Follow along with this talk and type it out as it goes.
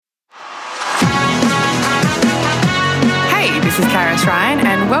this is Karis Ryan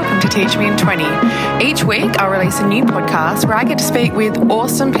and welcome to Teach Me in 20. Each week I'll release a new podcast where I get to speak with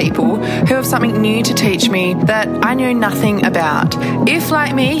awesome people who have something new to teach me that I know nothing about. If,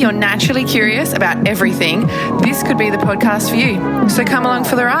 like me, you're naturally curious about everything, this could be the podcast for you. So come along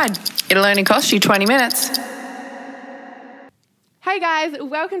for the ride. It'll only cost you 20 minutes. Hey guys,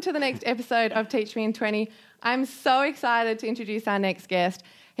 welcome to the next episode of Teach Me in 20. I'm so excited to introduce our next guest.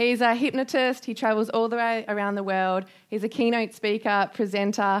 He's a hypnotist. He travels all the way around the world. He's a keynote speaker,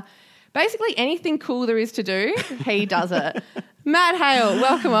 presenter. Basically anything cool there is to do, he does it. Matt Hale,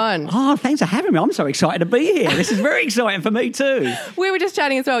 welcome on. Oh, thanks for having me. I'm so excited to be here. This is very exciting for me too. We were just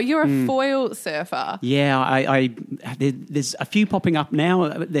chatting as well. You're a foil surfer. Yeah, there's a few popping up now.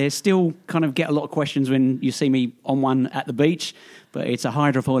 They still kind of get a lot of questions when you see me on one at the beach, but it's a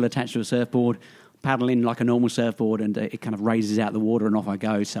hydrofoil attached to a surfboard, paddling like a normal surfboard, and it kind of raises out the water and off I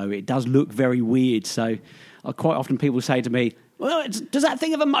go. So it does look very weird. So quite often people say to me, well, does that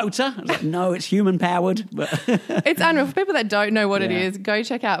thing have a motor? I was like, no, it's human-powered. But it's unreal. For people that don't know what it is, go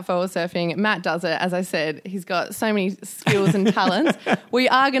check out foil surfing. Matt does it. As I said, he's got so many skills and talents. We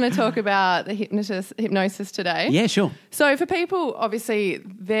are going to talk about the hypnosis today. Yeah, sure. So for people, obviously,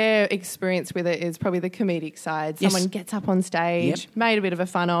 their experience with it is probably the comedic side. Someone gets up on stage, made a bit of a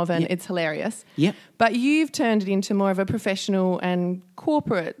fun of, and it's hilarious. Yep. But you've turned it into more of a professional and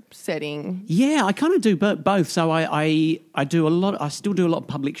corporate setting. Yeah, I kind of do both. So I do a lot. I still do a lot of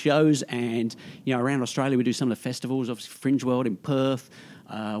public shows, and around Australia we do some of the festivals. Obviously, Fringe World in Perth.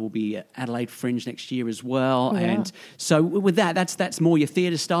 We'll be at Adelaide Fringe next year as well. Oh, yeah. And so with that's more your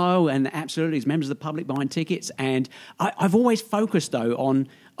theatre style, and absolutely as members of the public buying tickets. And I've always focused though on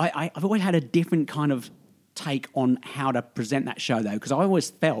I've always had a different kind of take on how to present that show though, because I always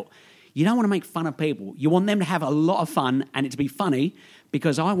felt you don't want to make fun of people. You want them to have a lot of fun and it to be funny,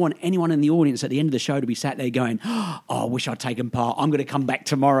 because I want anyone in the audience at the end of the show to be sat there going, oh, I wish I'd taken part. I'm going to come back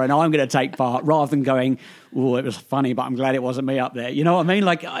tomorrow and I'm going to take part, rather than going, oh, it was funny, but I'm glad it wasn't me up there. You know what I mean?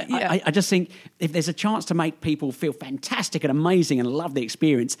 Like, I just think if there's a chance to make people feel fantastic and amazing and love the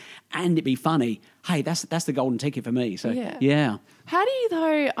experience and it be funny, hey, that's the golden ticket for me. So, yeah. How do you,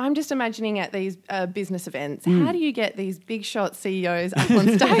 though, I'm just imagining at these business events, how do you get these big shot CEOs up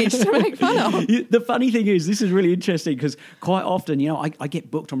on stage to make fun of? The funny thing is, this is really interesting because quite often, I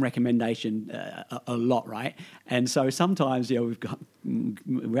get booked on recommendation a lot, right? And so sometimes,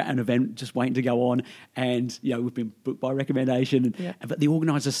 we're at an event just waiting to go on, and, we've been booked by recommendation, but the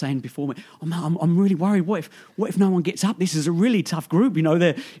organiser's saying before me, oh, man, I'm really worried. What if no one gets up? This is a really tough group.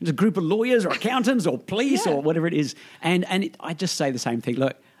 There's a group of lawyers or accountants or police or whatever it is. And I just say the same thing.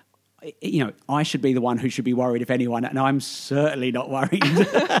 Look, I should be the one who should be worried, if anyone, and I'm certainly not worried.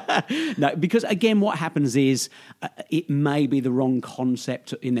 No, because again, what happens is it may be the wrong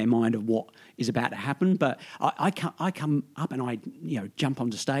concept in their mind of what is about to happen, but I come up and I jump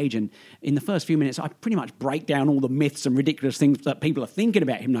onto stage, and in the first few minutes I pretty much break down all the myths and ridiculous things that people are thinking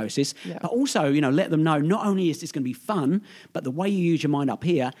about hypnosis, but also let them know not only is this going to be fun, but the way you use your mind up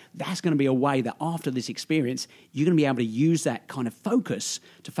here, that's going to be a way that after this experience you're going to be able to use that kind of focus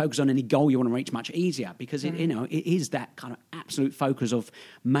to focus on any goal you want to reach much easier, because it is that kind of absolute focus of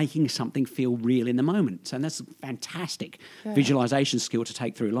making something feel real in the moment. And that's a fantastic visualization skill to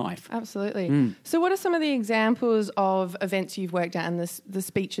take through life. Absolutely. So what are some of the examples of events you've worked at and the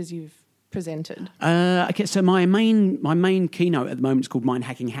speeches you've presented? Okay, so my main keynote at the moment is called Mind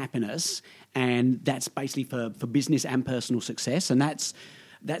Hacking Happiness, and that's basically for business and personal success, and that's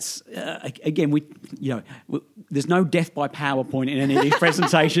again, there's no death by PowerPoint in any of these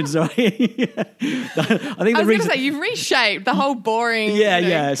presentations. So I think I was going to say you've reshaped the whole boring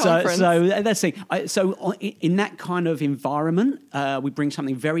conference. So that's the thing. So in that kind of environment, we bring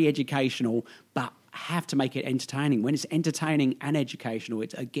something very educational, but have to make it entertaining. When it's entertaining and educational,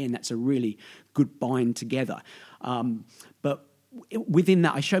 that's a really good bind together. But within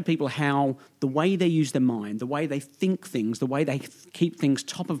that, I show people how the way they use their mind, the way they think things, the way they keep things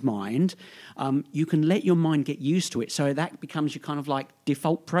top of mind, you can let your mind get used to it. So that becomes your kind of like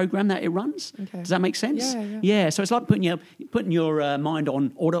default program that it runs. Okay. Does that make sense? Yeah. So it's like putting your mind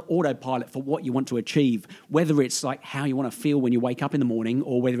on autopilot for what you want to achieve, whether it's like how you want to feel when you wake up in the morning,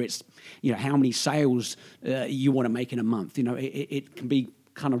 or whether it's how many sales you want to make in a month. It can be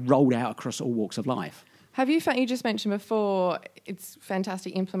kind of rolled out across all walks of life. Have you found, you just mentioned before, it's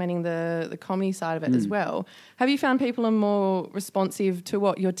fantastic implementing the comedy side of it as well. Have you found people are more responsive to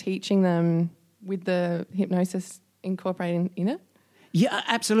what you're teaching them with the hypnosis incorporating in it? Yeah,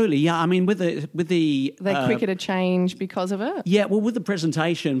 absolutely. Yeah, I mean, with the they're quicker to change because of it. Yeah, well, with the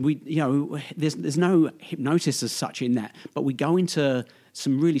presentation, there's no hypnosis as such in that, but we go into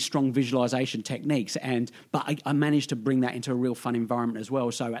some really strong visualization techniques, but I managed to bring that into a real fun environment as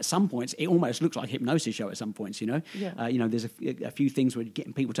well. So at some points, it almost looks like a hypnosis show at some points, there's a few things where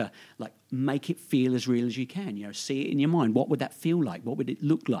getting people to like make it feel as real as you can, see it in your mind. What would that feel like? What would it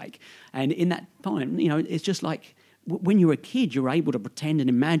look like? And in that time, it's just like, when you're a kid, you're able to pretend and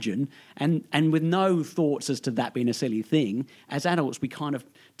imagine, and with no thoughts as to that being a silly thing. As adults, we kind of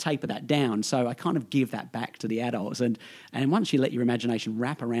taper that down. So I kind of give that back to the adults. And once you let your imagination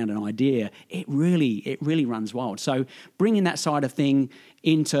wrap around an idea, it really runs wild. So bringing that side of thing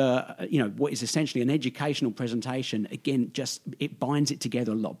into, what is essentially an educational presentation, again, just it binds it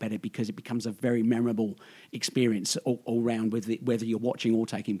together a lot better because it becomes a very memorable experience all round with it, whether you're watching or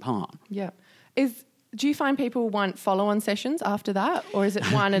taking part. Yeah. Do you find people want follow-on sessions after that, or is it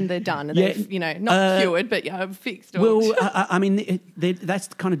one and they're done and they've, not cured, but fixed? Well, that's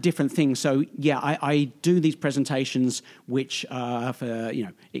kind of different things. So, I do these presentations which are for,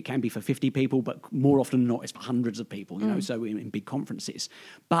 it can be for 50 people, but more often than not, it's for hundreds of people, so in big conferences.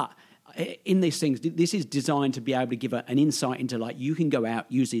 But in these things, this is designed to be able to give an insight into, like, you can go out,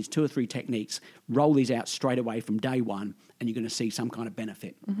 use these 2 or 3 techniques, roll these out straight away from day one, and you're going to see some kind of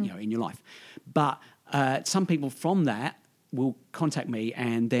benefit, in your life. But some people from that will contact me,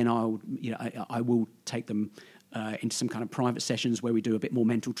 and then I will take them into some kind of private sessions where we do a bit more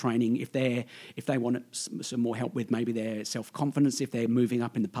mental training. If they want some more help with maybe their self-confidence, if they're moving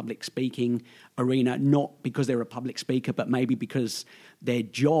up in the public speaking arena, not because they're a public speaker, but maybe because their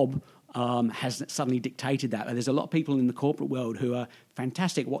job has suddenly dictated that. There's a lot of people in the corporate world who are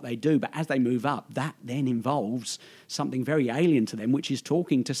fantastic at what they do, but as they move up, that then involves something very alien to them, which is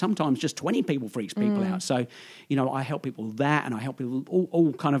talking to sometimes just 20 people freaks people out. So, I help people with that, and I help people with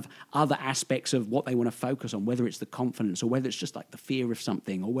all kind of other aspects of what they want to focus on, whether it's the confidence or whether it's just like the fear of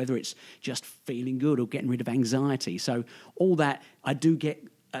something or whether it's just feeling good or getting rid of anxiety. So all that, I do get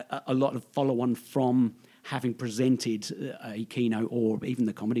a lot of follow-on from having presented a keynote or even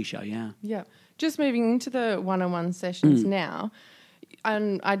the comedy show, yeah. Yeah. Just moving into the one-on-one sessions now,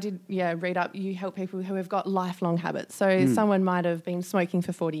 and I did, read up, you help people who have got lifelong habits. So someone might have been smoking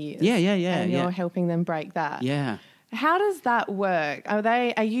for 40 years. Yeah. And you're helping them break that. Yeah. How does that work?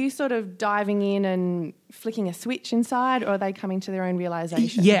 Are you sort of diving in and flicking a switch inside, or are they coming to their own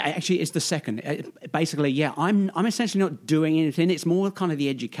realisation? Yeah, actually, it's the second. Basically, I'm essentially not doing anything. It's more kind of the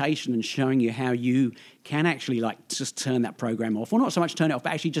education and showing you how you can actually like just turn that program off. Well, not so much turn it off,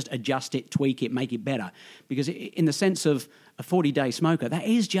 but actually just adjust it, tweak it, make it better. Because in the sense of a 40-day smoker, that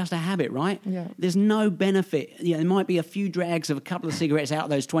is just a habit, right? Yeah. There's no benefit. There might be a few drags of a couple of cigarettes out of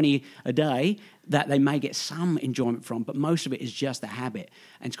those 20 a day that they may get some enjoyment from, but most of it is just a habit.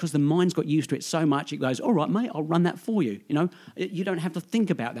 And it's because the mind's got used to it so much, it goes, all right, mate, I'll run that for you. You don't have to think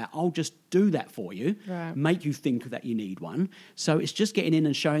about that. I'll just do that for you, right. Make you think that you need one. So it's just getting in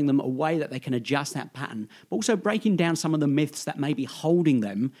and showing them a way that they can adjust that pattern, but also breaking down some of the myths that may be holding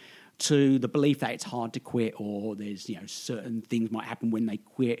them to the belief that it's hard to quit, or there's certain things might happen when they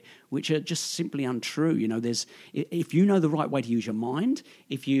quit, which are just simply untrue. If you know the right way to use your mind,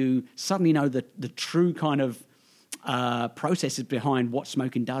 if you suddenly know the true kind of processes behind what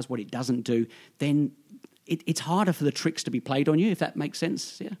smoking does, what it doesn't do, then it's harder for the tricks to be played on you, if that makes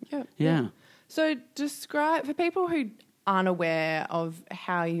sense. Yeah. So describe, for people who aren't aware of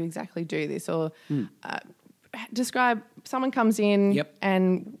how you exactly do this, or describe, someone comes in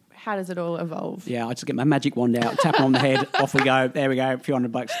and how does it all evolve? Yeah, I just get my magic wand out, tap it on the head, off we go. There we go, a few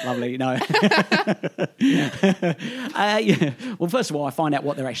 $100, lovely. No. Well, first of all, I find out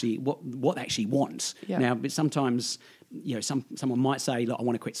what they actually want. Yeah. Now, but sometimes, someone might say, look, I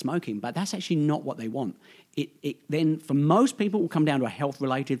want to quit smoking, but that's actually not what they want. It then, for most people, it will come down to a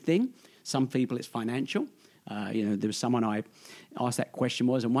health-related thing. Some people, it's financial. There was someone I asked that question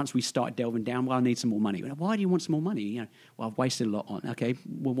and once we started delving down, well, I need some more money. Why do you want some more money? Well, I've wasted a lot on. Okay,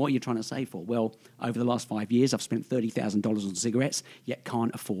 well, what are you trying to save for? Well, over the last 5 years, I've spent $30,000 on cigarettes, yet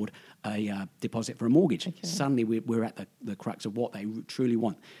can't afford a deposit for a mortgage. Okay. Suddenly, we're at the crux of what they truly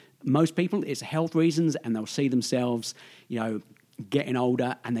want. Most people, it's health reasons, and they'll see themselves, getting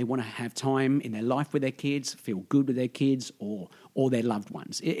older, and they want to have time in their life with their kids, feel good with their kids, or their loved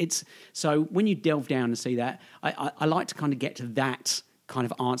ones. So when you delve down and see that, I like to kind of get to that kind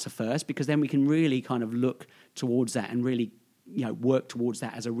of answer first, because then we can really kind of look towards that and really work towards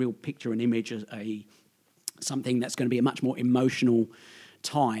that as a real picture and image, as something that's going to be a much more emotional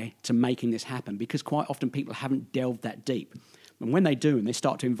tie to making this happen, because quite often people haven't delved that deep. And when they do, and they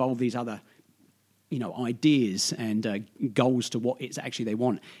start to involve these other ideas and goals to what it's actually they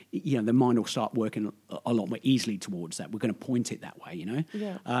want, the mind will start working a lot more easily towards that. We're going to point it that way,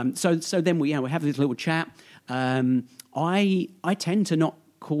 Yeah. So then we have this little chat. I tend to not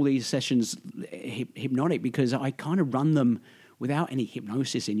call these sessions hypnotic because I kind of run them without any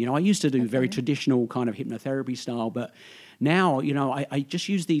hypnosis in. I used to do very traditional kind of hypnotherapy style, but now, I just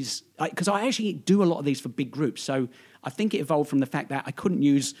use these because I actually do a lot of these for big groups. So I think it evolved from the fact that I couldn't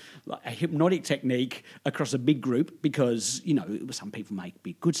use a hypnotic technique across a big group because, some people may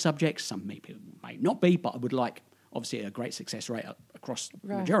be good subjects, some people may not be, but I would like, obviously, a great success rate across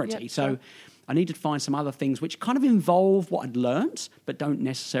the majority. Yep, so sure. I needed to find some other things which kind of involve what I'd learnt, but don't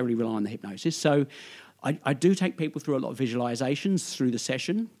necessarily rely on the hypnosis. So I do take people through a lot of visualizations through the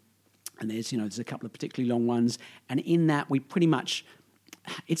session. And there's a couple of particularly long ones. And in that, we pretty much,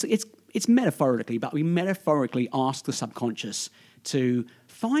 it's metaphorically, but we metaphorically ask the subconscious to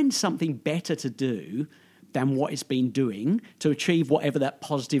find something better to do than what it's been doing to achieve whatever that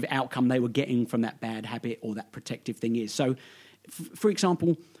positive outcome they were getting from that bad habit or that protective thing is. So, for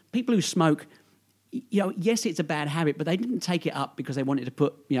example, people who smoke, yes, it's a bad habit, but they didn't take it up because they wanted to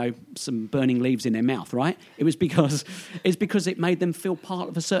put, some burning leaves in their mouth, right? It was because it made them feel part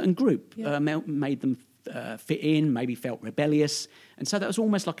of a certain group, made them fit in, maybe felt rebellious. And so that was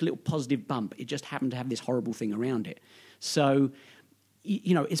almost like a little positive bump. It just happened to have this horrible thing around it. So,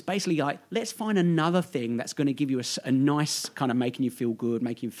 it's basically like, let's find another thing that's going to give you a nice kind of making you feel good,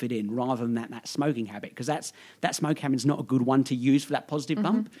 making you fit in, rather than that smoking habit, because that smoke habit is not a good one to use for that positive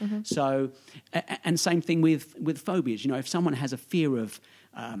bump. Mm-hmm. So, and same thing with phobias. If someone has a fear of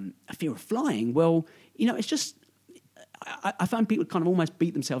flying, well, it's just, I find people kind of almost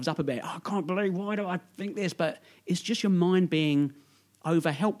beat themselves up about, I can't believe, why do I think this? But it's just your mind being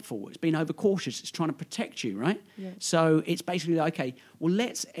over helpful, it's been over cautious, it's trying to protect you, right? Yeah. So it's basically like, okay, well,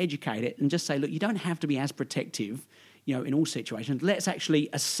 let's educate it and just say, look, you don't have to be as protective, in all situations. Let's actually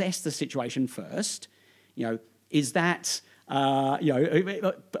assess the situation first. Is that,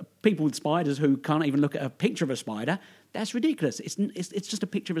 people with spiders who can't even look at a picture of a spider, that's ridiculous. It's just a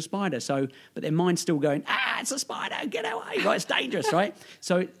picture of a spider. So, but their mind's still going, it's a spider, get away, right? It's dangerous, right?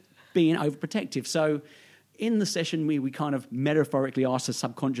 So being overprotective. So in the session, we kind of metaphorically ask the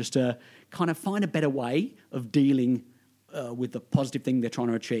subconscious to kind of find a better way of dealing with the positive thing they're trying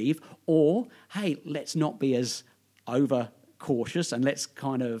to achieve, or, hey, let's not be as over cautious and let's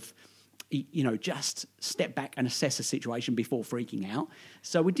kind of, just step back and assess the situation before freaking out.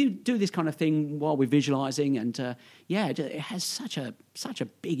 So we do this kind of thing while we're visualising, and it has such a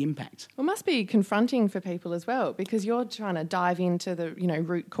big impact. Well, it must be confronting for people as well, because you're trying to dive into the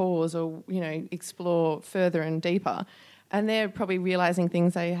root cause or explore further and deeper, and they're probably realising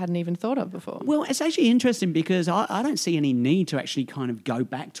things they hadn't even thought of before. Well, it's actually interesting because I don't see any need to actually kind of go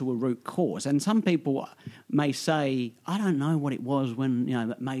back to a root cause, and some people may say, I don't know what it was when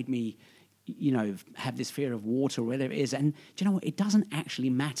that made me have this fear of water or whatever it is. And do you know what? It doesn't actually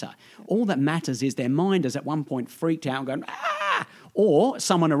matter. All that matters is their mind is at one point freaked out and going, or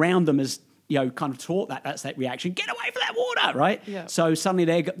someone around them has, kind of taught that's that reaction, get away from that water, right? Yeah. So suddenly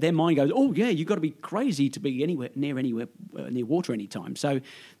their mind goes, oh, yeah, you've got to be crazy to be near water anytime. So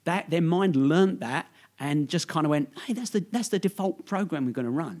that their mind learnt that and just kind of went, hey, that's the default program we're going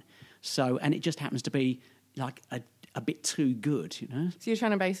to run. So, and it just happens to be like a bit too good, So you're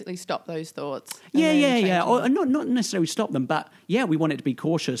trying to basically stop those thoughts. Yeah. Or not necessarily stop them, but we want it to be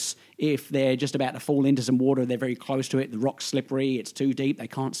cautious if they're just about to fall into some water, they're very close to it, the rock's slippery, it's too deep, they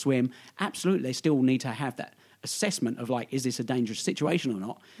can't swim. Absolutely, they still need to have that assessment of like, is this a dangerous situation or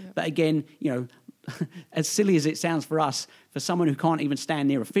not? Yep. But again, as silly as it sounds for us, for someone who can't even stand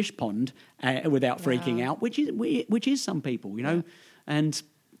near a fish pond without freaking out, which is some people, and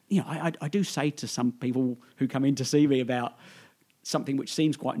I do say to some people who come in to see me about something which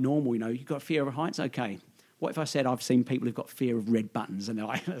seems quite normal, you've got fear of heights, okay. What if I said I've seen people who've got fear of red buttons? And they're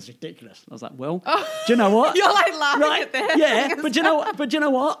like, that's ridiculous. I was like, well, do you know what? You're like laughing at them. Yeah, but you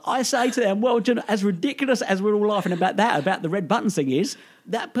know what? I say to them, well, as ridiculous as we're all laughing about that, about the red buttons thing is,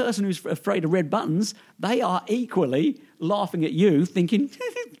 that person who's afraid of red buttons, they are equally laughing at you thinking,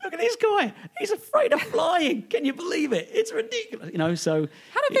 look at this guy, he's afraid of flying. Can you believe it? It's ridiculous. So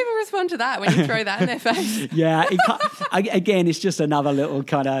how do people respond to that when you throw that in their face? Again, it's just another little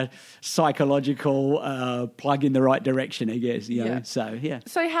kind of psychological plug in the right direction, I guess.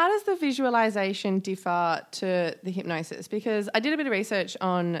 So how does the visualization differ to the hypnosis? Because I did a bit of research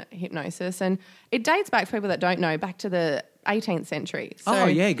on hypnosis, and it dates back, for people that don't know, back to the 18th century.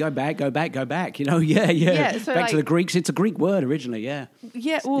 So, go back. You know, yeah. So back to the Greeks. It's a Greek word originally, yeah.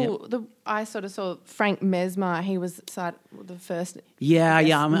 Yeah, well, I sort of saw Frank Mesmer. He was the first. Yeah. I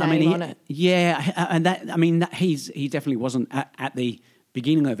mean, on it. and that he definitely wasn't at the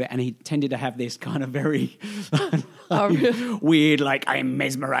beginning of it, and he tended to have this kind of very weird, like, I'm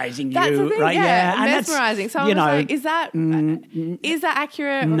mesmerizing you. That's the thing, right? yeah, And mesmerizing. So I was like, is that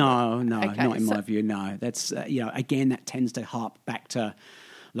accurate? No, Okay, not in my view. No, that's again, that tends to harp back to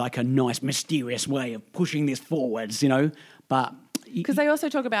like a nice mysterious way of pushing this forwards, but. Because they also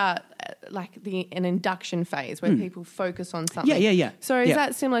talk about an induction phase where people focus on something. Yeah. So is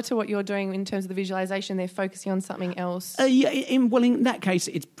that similar to what you're doing in terms of the visualization? They're focusing on something else? In that case,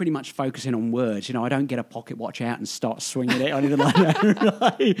 it's pretty much focusing on words. I don't get a pocket watch out and start swinging it or anything like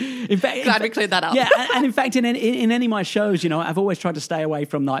that. In fact, Glad we cleared that up. Yeah, and in fact, in any of my shows, I've always tried to stay away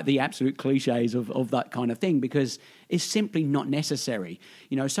from like the absolute cliches of that kind of thing because it's simply not necessary.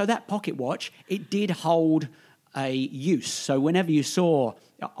 So that pocket watch, it did hold a use. So whenever you saw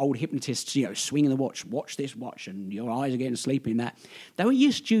old hypnotists, swinging the watch this watch, and your eyes are getting sleepy and that, they were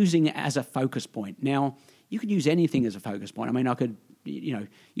just using it as a focus point. Now, you could use anything as a focus point. I mean, I could,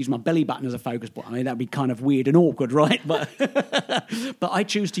 use my belly button as a focus point. I mean, that'd be kind of weird and awkward, right? But I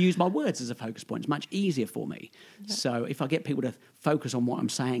choose to use my words as a focus point. It's much easier for me. Okay. So if I get people to focus on what I'm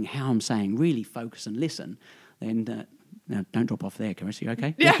saying, how I'm saying, really focus and listen, then... Now, don't drop off there, Carissa, you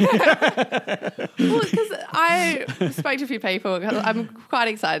okay? Yeah. Well, because I spoke to a few people. I'm quite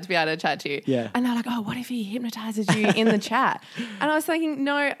excited to be able to chat to you. Yeah. And they're like, oh, what if he hypnotizes you in the chat? And I was thinking,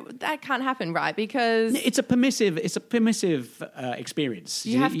 no, that can't happen, right? Because... It's a permissive experience.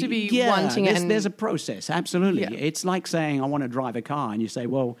 You have to be wanting it. There's a process, absolutely. Yeah. It's like saying, I want to drive a car, and you say,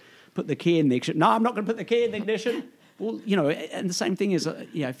 well, put the key in the ignition. No, I'm not going to put the key in the ignition. Well, and the same thing is,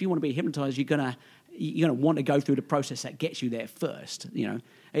 if you want to be hypnotized, you're going to want to go through the process that gets you there first.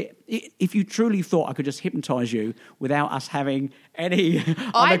 If you truly thought I could just hypnotise you without us having any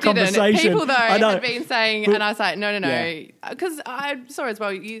other conversation, people though have been saying, and I was like, no, because I saw as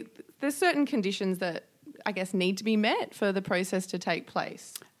well. There's certain conditions that I guess need to be met for the process to take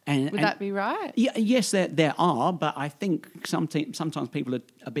place. Would that be right? Yeah, yes, there are, but I think sometimes people are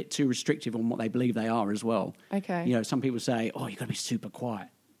a bit too restrictive on what they believe they are as well. Okay. Some people say, "Oh, you've got to be super quiet."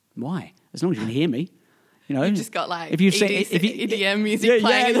 Why? As long as you can hear me. You've just got like EDM music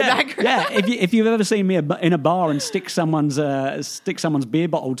playing in the background. Yeah, if you've ever seen me in a bar and stick someone's beer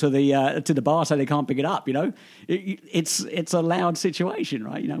bottle to the bar so they can't pick it up, it's a loud situation,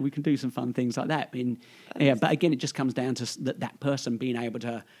 right? We can do some fun things like that. But again, it just comes down to that person being able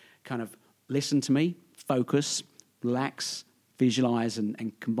to kind of listen to me, focus, relax, visualize,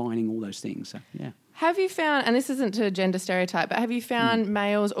 and combining all those things. So yeah. Have you found, and this isn't to gender stereotype, but have you found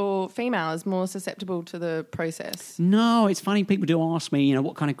males or females more susceptible to the process? No, it's funny. People do ask me,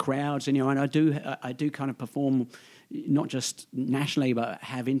 what kind of crowds, and I do kind of perform not just nationally, but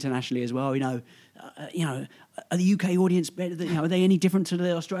have internationally as well. Are the UK audience better than, are they any different to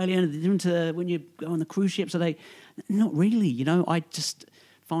the Australian? Are they different to when you go on the cruise ships? Are they? Not really. I just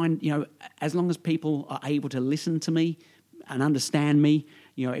find, as long as people are able to listen to me and understand me,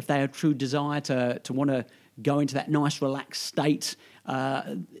 if they have a true desire to want to go into that nice, relaxed state,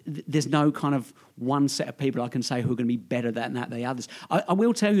 there's no kind of one set of people I can say who are going to be better than the others. I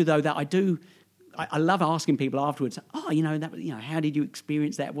will tell you, though, that I love asking people afterwards, how did you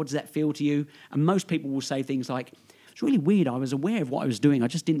experience that? What does that feel to you? And most people will say things like, it's really weird. I was aware of what I was doing. I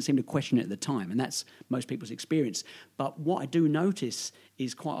just didn't seem to question it at the time. And that's most people's experience. But what I do notice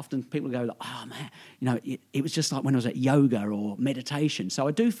is quite often people go, oh, man, it was just like when I was at yoga or meditation. So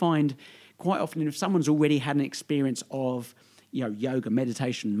I do find quite often if someone's already had an experience of, yoga,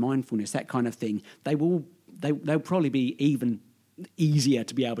 meditation, mindfulness, that kind of thing, they'll probably be even easier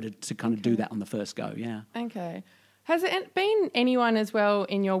to be able to kind of do that on the first go, yeah. Okay. Has it been anyone as well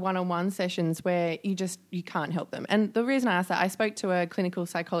in your one-on-one sessions where you can't help them? And the reason I asked that, I spoke to a clinical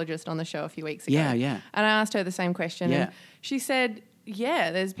psychologist on the show a few weeks ago. Yeah. And I asked her the same question. Yeah. And she said,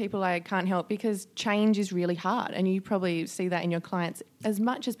 there's people I can't help because change is really hard. And you probably see that in your clients. As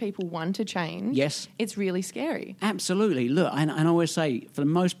much as people want to change, yes, it's really scary. Absolutely. Look, and I always say, for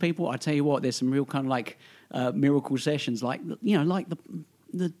most people, I tell you what, there's some real kind of like miracle sessions, like, like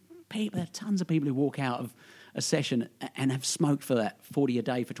the people, there are tons of people who walk out of a session and have smoked for that 40 a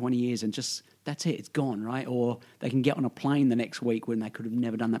day for 20 years and just, that's it, it's gone, right? Or they can get on a plane the next week when they could have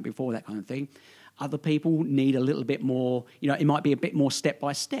never done that before, that kind of thing. Other people need a little bit more, it might be a bit more step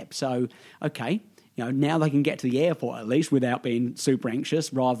by step. So, okay, now they can get to the airport at least without being super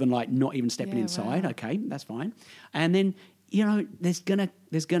anxious rather than like not even stepping inside. Wow. Okay, that's fine. And then, there's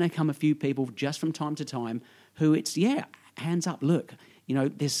gonna come a few people just from time to time who it's, hands up, look,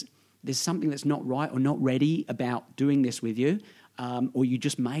 there's something that's not right or not ready about doing this with you, or you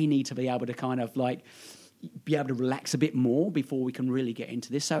just may need to be able to kind of be able to relax a bit more before we can really get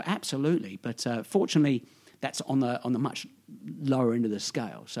into this. So absolutely, but fortunately, that's on the much lower end of the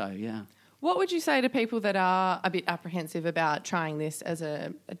scale. So yeah. What would you say to people that are a bit apprehensive about trying this as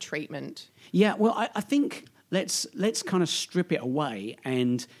a treatment? Yeah, well, I think let's kind of strip it away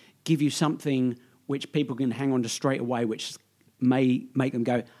and give you something which people can hang on to straight away, which may make them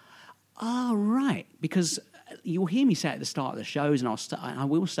go, oh, right, because you'll hear me say at the start of the shows, and I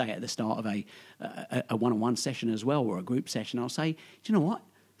will say at the start of a one-on-one session as well, or a group session, I'll say, do you know what?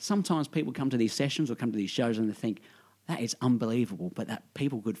 Sometimes people come to these sessions or come to these shows and they think, that is unbelievable, but that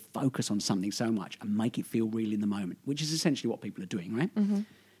people could focus on something so much and make it feel real in the moment, which is essentially what people are doing, right? Mm-hmm.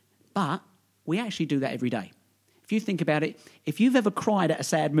 But we actually do that every day. If you think about it, if you've ever cried at a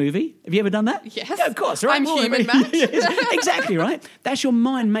sad movie, have you ever done that? Yes. Yeah, of course, right? I'm human, Matt. Exactly, right? That's your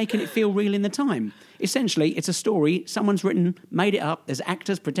mind making it feel real in the time. Essentially, it's a story someone's written, made it up, there's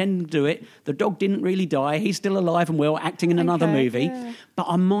actors pretending to do it, the dog didn't really die, he's still alive and well, acting in another movie, but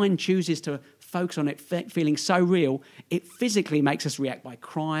our mind chooses to focus on it feeling so real, it physically makes us react by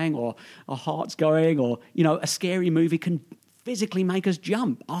crying, or our heart's going, or, a scary movie can physically make us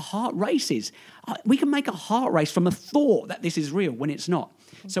jump. Our heart races. We can make a heart race from a thought that this is real when it's not.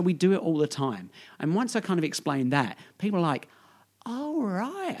 So we do it all the time. And once I kind of explain that, people are like, oh,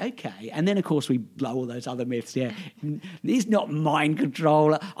 right, okay. And then, of course, we blow all those other myths. Yeah, it's not mind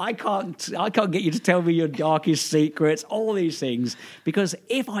control. I can't get you to tell me your darkest secrets, all these things. Because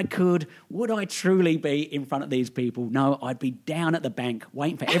if I could, would I truly be in front of these people? No, I'd be down at the bank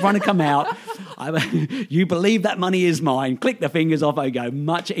waiting for everyone to come out. You believe that money is mine. Click the fingers off I go.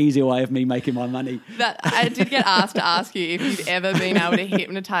 Much easier way of me making my money. I did get asked to ask you if you'd ever been able to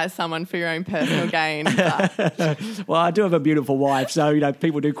hypnotise someone for your own personal gain. Well, I do have a beautiful wife, so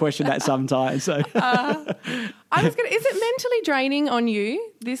people do question that sometimes. So, is it mentally draining on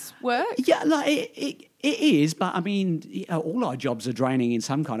you, this work? Yeah, it is, but I mean, all our jobs are draining in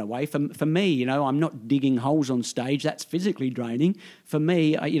some kind of way. For me, I'm not digging holes on stage. That's physically draining. For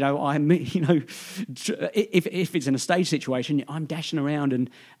me, I'm, if it's in a stage situation, I'm dashing around, and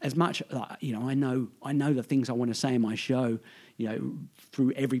as much, I know the things I want to say in my show,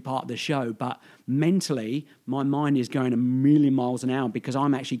 through every part of the show, but mentally my mind is going a million miles an hour because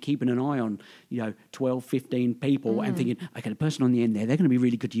I'm actually keeping an eye on 12, 15 people and thinking, okay, the person on the end there, they're going to be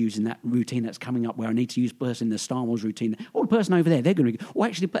really good to use in that routine that's coming up where I need to use person in the Star Wars routine, or the person over there, they're going to be, or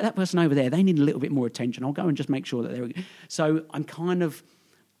actually that person over there, they need a little bit more attention. I'll go and just make sure that they're, so I'm kind of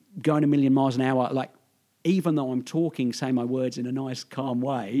going a million miles an hour, like, even though I'm talking, say my words in a nice, calm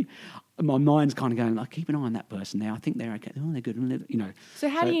way, my mind's kind of going, like, keep an eye on that person now. I think they're okay. Oh, they're good. So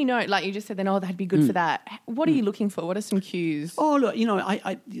how do you know, like you just said then, they'd be good for that. What are you looking for? What are some cues? Oh, look,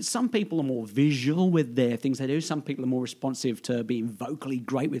 some people are more visual with their things they do. Some people are more responsive to being vocally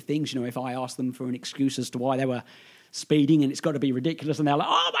great with things. If I ask them for an excuse as to why they were speeding and it's got to be ridiculous, and they're like,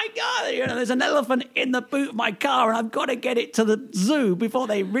 oh my God, there's an elephant in the boot of my car and I've got to get it to the zoo before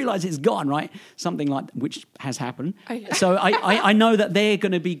they realise it's gone, right? Something like that, which has happened. So I know that they're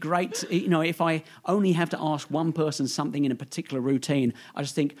going to be great. If I only have to ask one person something in a particular routine, I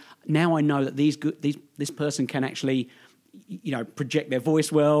just think now I know that this person can actually project their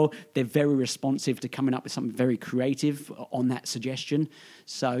voice well. They're very responsive to coming up with something very creative on that suggestion.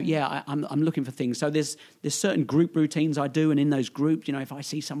 So yeah, I'm looking for things. So there's certain group routines I do, and in those groups, if I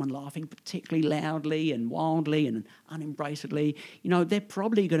see someone laughing particularly loudly and wildly and unembracedly, they're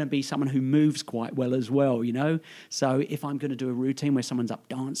probably going to be someone who moves quite well as well. So if I'm going to do a routine where someone's up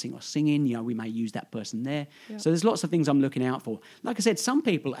dancing or singing, we may use that person there. Yep. So there's lots of things I'm looking out for. Like I said, some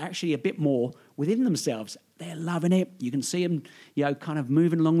people are actually a bit more within themselves. They're loving it. You can see them, kind of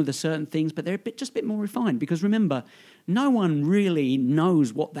moving along with the certain things, but they're just a bit more refined. Because remember, no one really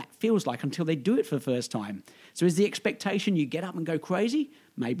knows what that feels like until they do it for the first time. So is the expectation you get up and go crazy?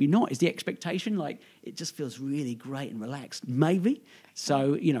 Maybe not. Is the expectation like it just feels really great and relaxed? Maybe.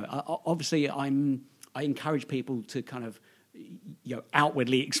 So, obviously I encourage people to kind of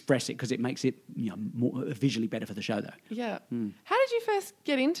outwardly express it because it makes it more visually better for the show, though. Yeah. How did you first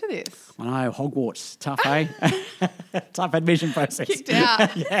get into this? I know, Hogwarts, tough, eh? Tough admission process. Kicked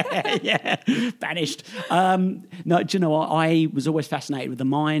out. yeah, banished. No, do you know what? I was always fascinated with the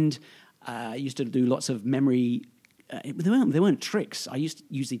mind. I used to do lots of memory. They weren't tricks. I used to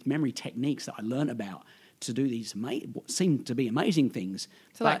use these memory techniques that I learned about to do these what seemed to be amazing things.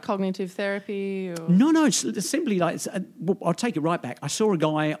 So like cognitive therapy? Or? No, it's simply like, I'll take it right back. I saw a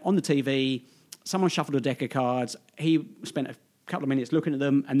guy on the TV, someone shuffled a deck of cards, he spent a couple of minutes looking at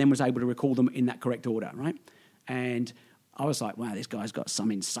them and then was able to recall them in that correct order, right? And I was like, wow, this guy's got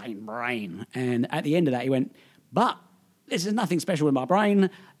some insane brain. And at the end of that, he went, but this is nothing special with my brain.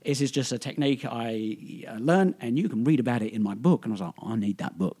 This is just a technique I learned, and you can read about it in my book. And I was like, I need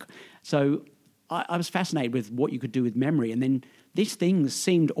that book. So I was fascinated with what you could do with memory. And then these things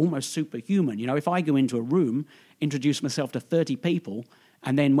seemed almost superhuman. You know, if I go into a room, introduce myself to 30 people,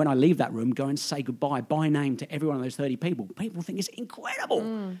 and then when I leave that room, go and say goodbye by name to every one of those 30 people, people think it's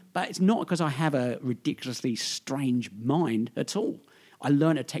incredible. But it's not because I have a ridiculously strange mind at all. I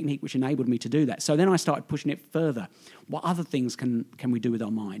learned a technique which enabled me to do that. So then I started pushing it further. What other things can we do with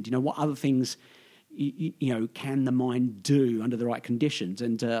our mind? You know, what other things, you know, can the mind do under the right conditions?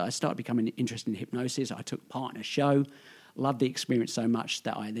 And I started becoming interested in hypnosis. I took part in a show, loved the experience so much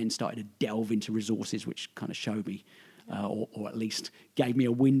that I then started to delve into resources which kind of showed me, or at least gave me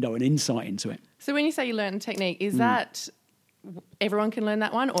a window and insight into it. So when you say you learn a technique, is that everyone can learn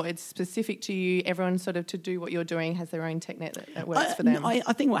that one, or it's specific to you? Everyone sort of to do what you're doing has their own technique that works for them? I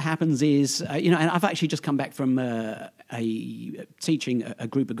think what happens is, you know, and I've actually just come back from teaching a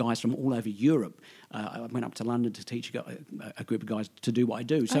group of guys from all over Europe. I went up to London to teach a group of guys to do what I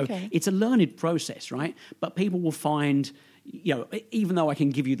do. So it's a learned process, right? But people will find, you know, even though I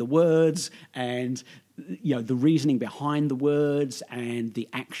can give you the words and, you know, the reasoning behind the words and the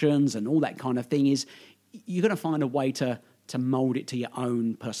actions and all that kind of thing, is you're going to find a way to mould it to your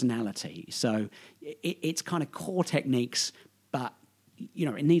own personality. So it's kind of core techniques, but, you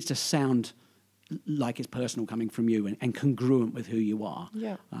know, it needs to sound like it's personal coming from you and congruent with who you are.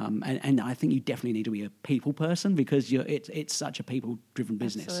 Yeah. And I think you definitely need to be a people person, because it's such a people-driven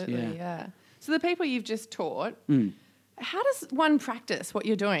business. Absolutely, yeah. So the people you've just taught, how does one practice what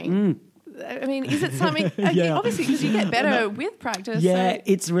you're doing? I mean, is it something, obviously, because you get better with practice. Yeah, so.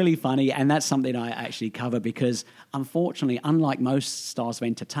 It's really funny, and that's something I actually cover, because unfortunately, unlike most styles of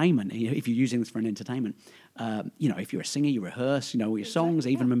entertainment, if you're using this for an entertainment, you know, if you're a singer, you rehearse, you know, your songs.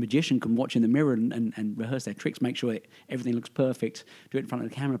 Even a magician can watch in the mirror and rehearse their tricks, make sure that everything looks perfect, do it in front of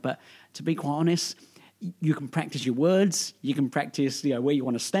the camera. But to be quite honest, you can practice your words, you can practice, you know, where you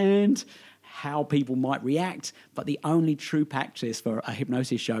want to stand, how people might react, but the only true practice for a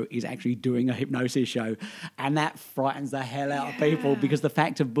hypnosis show is actually doing a hypnosis show. And that frightens the hell out of people, because the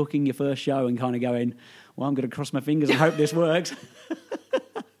fact of booking your first show and kind of going, well, I'm going to cross my fingers and hope this works.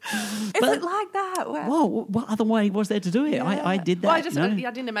 Is it like that? Wow. Well, what other way was there to do it? Yeah. I did that. Well,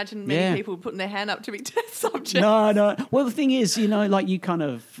 I didn't imagine many people putting their hand up to be test subjects. No. Well, the thing is, you know, like you kind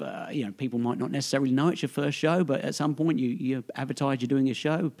of, you know, people might not necessarily know it's your first show, but at some point you advertise you're doing a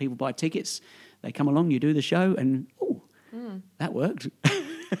show, people buy tickets, they come along, you do the show, and, that worked.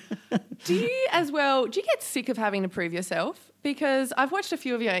 Do you get sick of having to prove yourself? Because I've watched a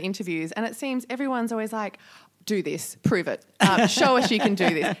few of your interviews, and it seems everyone's always like, do this, prove it, show us you can do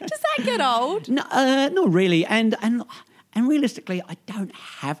this. Does that get old? No, not really. And realistically, I don't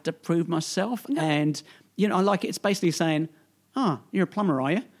have to prove myself. No. And, you know, like, it's basically saying, you're a plumber,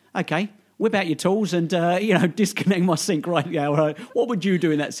 are you? Okay, whip out your tools and, you know, disconnect my sink right now. What would you do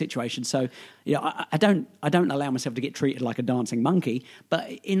in that situation? So, yeah, I don't allow myself to get treated like a dancing monkey. But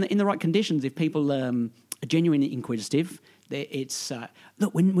in the right conditions, if people are genuinely inquisitive, it's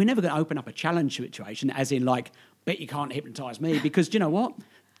look, we're never going to open up a challenge situation, as in, like, bet you can't hypnotise me, because do you know what?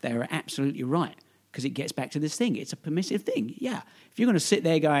 They're absolutely right, because it gets back to this thing. It's a permissive thing. Yeah, if you're going to sit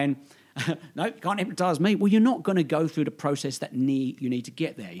there going, no, you can't hypnotise me, well, you're not going to go through the process that you need to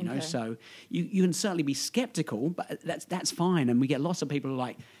get there. You know, so you can certainly be sceptical, but that's fine. And we get lots of people who are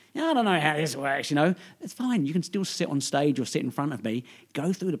like, I don't know how this works, you know. It's fine. You can still sit on stage or sit in front of me,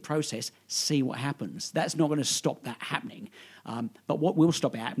 go through the process, see what happens. That's not going to stop that happening. But what will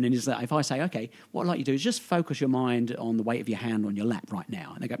stop it happening is that if I say, okay, what I'd like you to do is just focus your mind on the weight of your hand on your lap right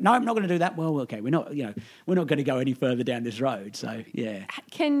now. And they go, no, I'm not going to do that. Well, okay, we're not going to go any further down this road. So, yeah.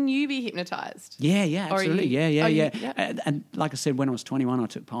 Can you be hypnotised? Yeah, absolutely. Yeah. And like I said, when I was 21, I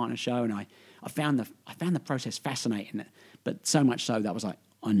took part in a show, and I found the process fascinating. But so much so that I was like,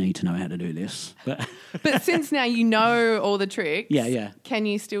 I need to know how to do this. But since now you know all the tricks, can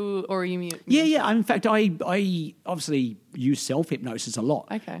you still, or are you mute? Yeah. In fact, I obviously use self-hypnosis a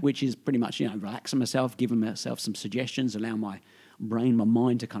lot, which is pretty much, you know, relaxing myself, giving myself some suggestions, allow my brain, my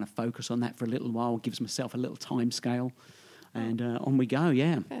mind to kind of focus on that for a little while, gives myself a little time scale, and on we go,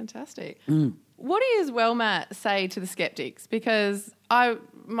 yeah. Fantastic. What do you as well, Matt, say to the skeptics? Because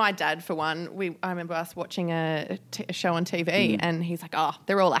my dad, for one, I remember us watching a show on TV, and he's like,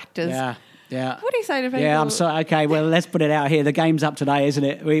 they're all actors. Yeah. What do you say to people? Yeah, I'm sorry. Okay, well, let's put it out here. The game's up today, isn't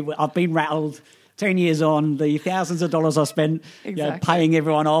it? I've been rattled 10 years on, the thousands of dollars I spent Exactly. paying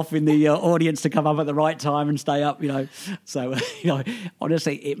everyone off in the audience to come up at the right time and stay up, So,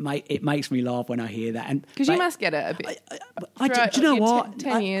 honestly, it makes me laugh when I hear that. Because you must get it a bit. Do you know what?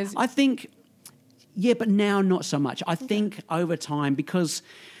 10 years. I think, yeah, but now not so much. I think over time, because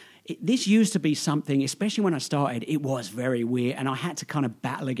this used to be something, especially when I started, it was very weird, and I had to kind of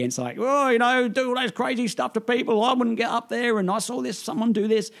battle against do all those crazy stuff to people. I wouldn't get up there, and I saw someone do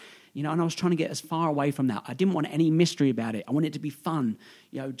this. And I was trying to get as far away from that. I didn't want any mystery about it. I wanted it to be fun.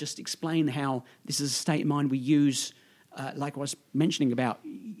 Just explain how this is a state of mind we use, like I was mentioning about,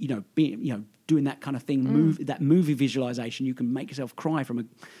 being, doing that kind of thing, that movie visualization. You can make yourself cry from a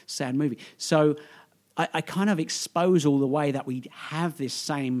sad movie. So I kind of expose all the way that we have this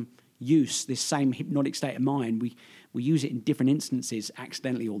same use, this same hypnotic state of mind. We use it in different instances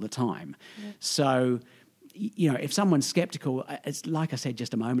accidentally all the time. Yeah. So, if someone's skeptical, it's like I said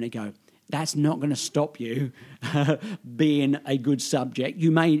just a moment ago, that's not going to stop you being a good subject.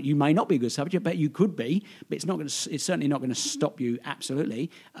 You may not be a good subject, but you could be. But it's certainly not going to stop you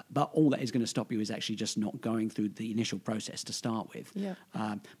absolutely. But all that is going to stop you is actually just not going through the initial process to start with. Yeah.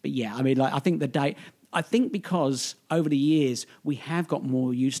 But yeah, I mean, I think because over the years we have got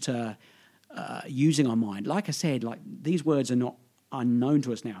more used to using our mind. Like I said, these words are not unknown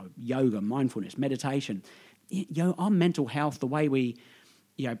to us now. Yoga, mindfulness, meditation. Our mental health, the way we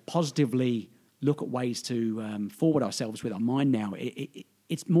positively look at ways to forward ourselves with our mind now,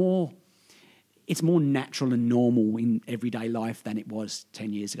 it's more natural and normal in everyday life than it was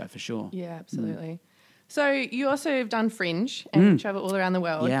 10 years ago, for sure. Yeah, absolutely. So you also have done Fringe and travel all around the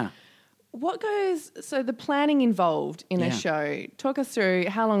world. Yeah. So the planning involved in a show, talk us through,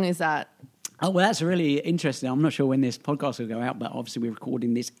 how long is that? Oh, well, that's really interesting. I'm not sure when this podcast will go out, but obviously we're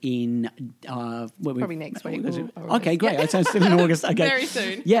recording this in... probably next week. Okay, great. Yeah. So it's still in August. Okay. Very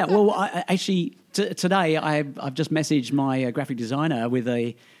soon. Yeah, well, today I've just messaged my graphic designer with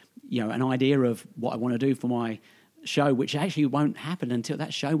an idea of what I want to do for my show, which actually won't happen until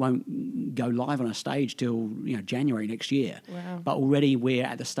that show won't go live on a stage till January next year. Wow. But already we're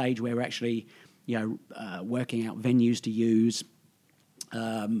at the stage where we're actually working out venues to use.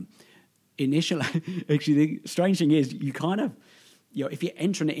 Initially, actually, the strange thing is you kind of, if you're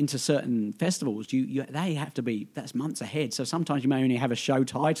entering it into certain festivals, they have to be, that's months ahead. So sometimes you may only have a show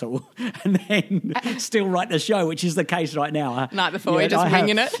title and then still write the show, which is the case right now. Night before, you're just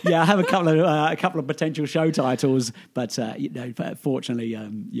winging it. Yeah, I have a couple of potential show titles, but fortunately,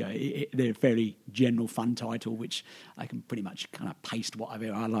 they're a fairly general fun title, which I can pretty much kind of paste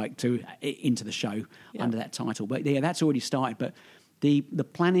whatever I like to into the show under that title. But yeah, that's already started. But the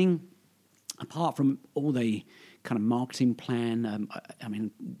planning, apart from all the kind of marketing plan,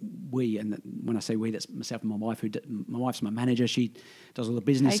 when I say we, that's myself and my wife. My wife's my manager. She does all the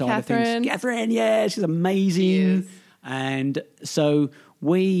business side of things. Catherine, yeah, she's amazing. Yes. And so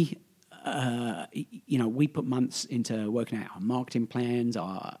we put months into working out our marketing plans,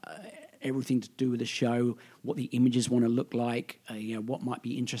 everything to do with the show, what the images want to look like, what might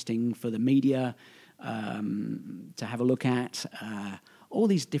be interesting for the media to have a look at. All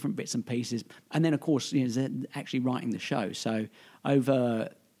these different bits and pieces. And then, of course, actually writing the show. So over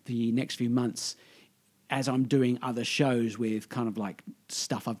the next few months, as I'm doing other shows with kind of like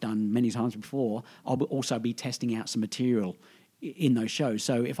stuff I've done many times before, I'll also be testing out some material in those shows.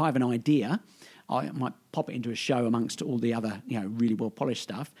 So if I have an idea, I might pop it into a show amongst all the other, really well-polished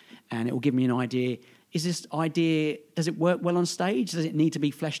stuff, and it will give me an idea. Is this idea, does it work well on stage? Does it need to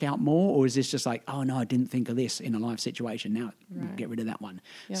be fleshed out more? Or is this just like, oh, no, I didn't think of this in a live situation. Now, get rid of that one.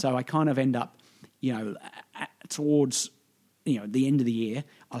 Yep. So I kind of end up, towards, the end of the year,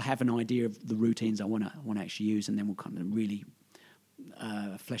 I'll have an idea of the routines I want to actually use, and then we'll kind of really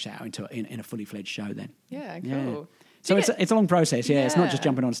flesh out in a fully fledged show then. Yeah, cool. Yeah. So it's a long process, yeah. It's not just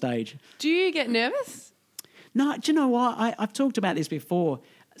jumping on stage. Do you get nervous? No, do you know what? I've talked about this before.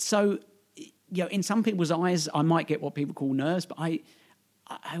 So... in some people's eyes, I might get what people call nerves, but I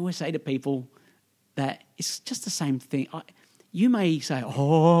always say to people that it's just the same thing. You may say,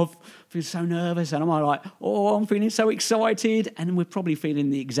 oh, I feel so nervous, and I'm like, oh, I'm feeling so excited, and we're probably feeling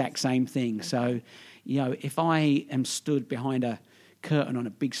the exact same thing. Okay. So, if I am stood behind a curtain on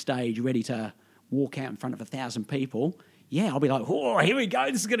a big stage ready to walk out in front of 1,000 people, I'll be like, oh, here we go,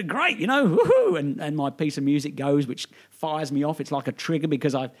 this is going to be great, woohoo, and my piece of music goes, which fires me off. It's like a trigger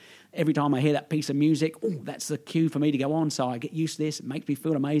because every time I hear that piece of music, that's the cue for me to go on, so I get used to this. It makes me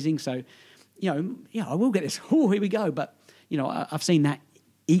feel amazing. So, I will get this, here we go. But, I've seen that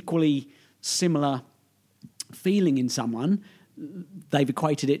equally similar feeling in someone. They've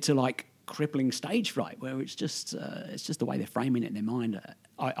equated it to like crippling stage fright, where it's just the way they're framing it in their mind.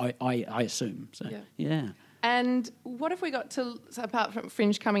 I assume. So, yeah. And what have we got so apart from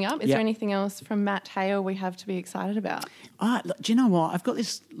Fringe coming up? Is there anything else from Matt Hale we have to be excited about? Do you know what? I've got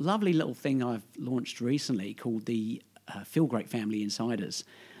this lovely little thing I've launched recently called the Feel Great Family Insiders.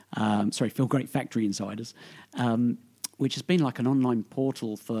 Feel Great Factory Insiders, which has been like an online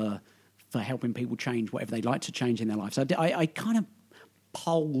portal for helping people change whatever they'd like to change in their life. So I kind of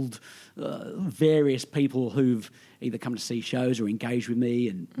polled various people who've either come to see shows or engaged with me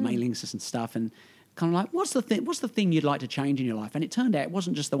and mailing lists and stuff, and kind of like, what's the thing you'd like to change in your life? And it turned out it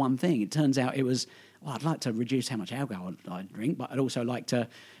wasn't just the one thing. It turns out it was, I'd like to reduce how much alcohol I drink, but I'd also like to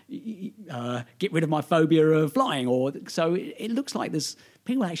get rid of my phobia of flying. So it looks like there's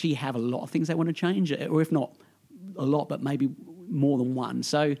people actually have a lot of things they want to change, or if not a lot, but maybe more than one.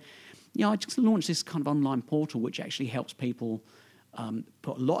 So, I just launched this kind of online portal which actually helps people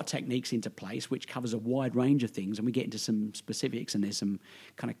put a lot of techniques into place, which covers a wide range of things, and we get into some specifics, and there's some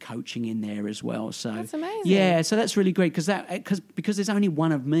kind of coaching in there as well. So that's amazing. Yeah, so that's really great because there's only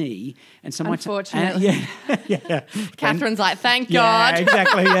one of me, and so unfortunately, yeah. Catherine's like, thank God. Yeah,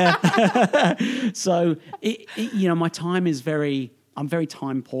 exactly. Yeah. So my time is I'm very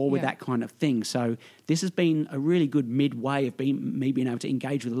time poor with that kind of thing. So this has been a really good midway of me being able to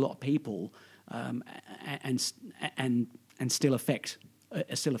engage with a lot of people, and still affect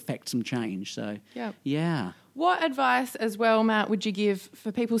some change. So yeah. What advice as well, Matt, would you give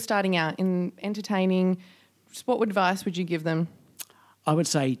for people starting out in entertaining? What advice would you give them? I would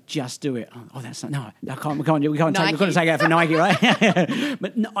say just do it. Oh, that's not, no, I can't. We can't take. We've got to take it out for Nike, right?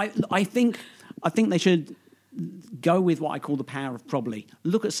 But no, I think they should go with what I call the power of probably.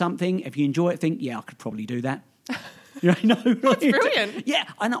 Look at something. If you enjoy it, think, I could probably do that. Right? That's brilliant. Yeah,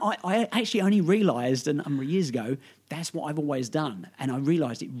 and I actually only realised a number of years ago that's what I've always done, and I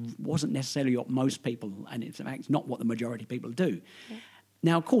realised it wasn't necessarily what most people, and in fact, it's not what the majority of people do. Yeah.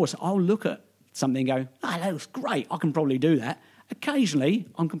 Now, of course, I'll look at something and go, that looks great, I can probably do that. Occasionally,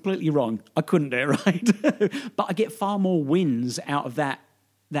 I'm completely wrong. I couldn't do it, right? But I get far more wins out of that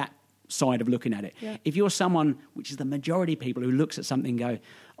side of looking at it. Yeah. If you're someone, which is the majority of people, who looks at something and go,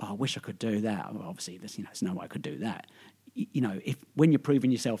 I wish I could do that. Well, obviously, there's no way I could do that. If when you're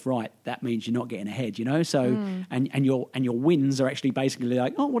proving yourself right, that means you're not getting ahead. So and your wins are actually basically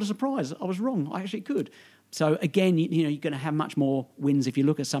like, oh, what a surprise! I was wrong. I actually could. So again, you're going to have much more wins if you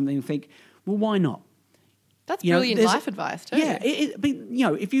look at something and think, well, why not? That's brilliant life advice too. Yeah,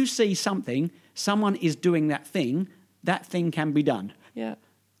 if you see someone is doing that thing can be done. Yeah.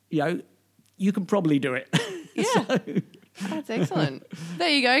 You can probably do it. Yeah. That's excellent. There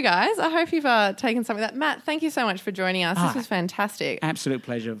you go, guys. I hope you've taken something of that. Matt, thank you so much for joining us. This was fantastic. Absolute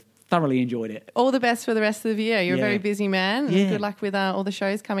pleasure. Thoroughly enjoyed it. All the best for the rest of the year. You're a very busy man. Yeah. Good luck with all the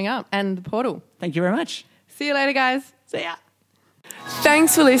shows coming up and the portal. Thank you very much. See you later, guys. See ya.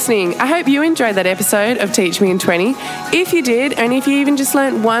 Thanks for listening. I hope you enjoyed that episode of Teach Me in 20. If you did, and if you even just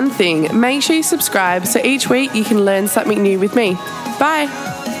learnt one thing, make sure you subscribe so each week you can learn something new with me.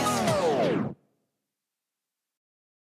 Bye.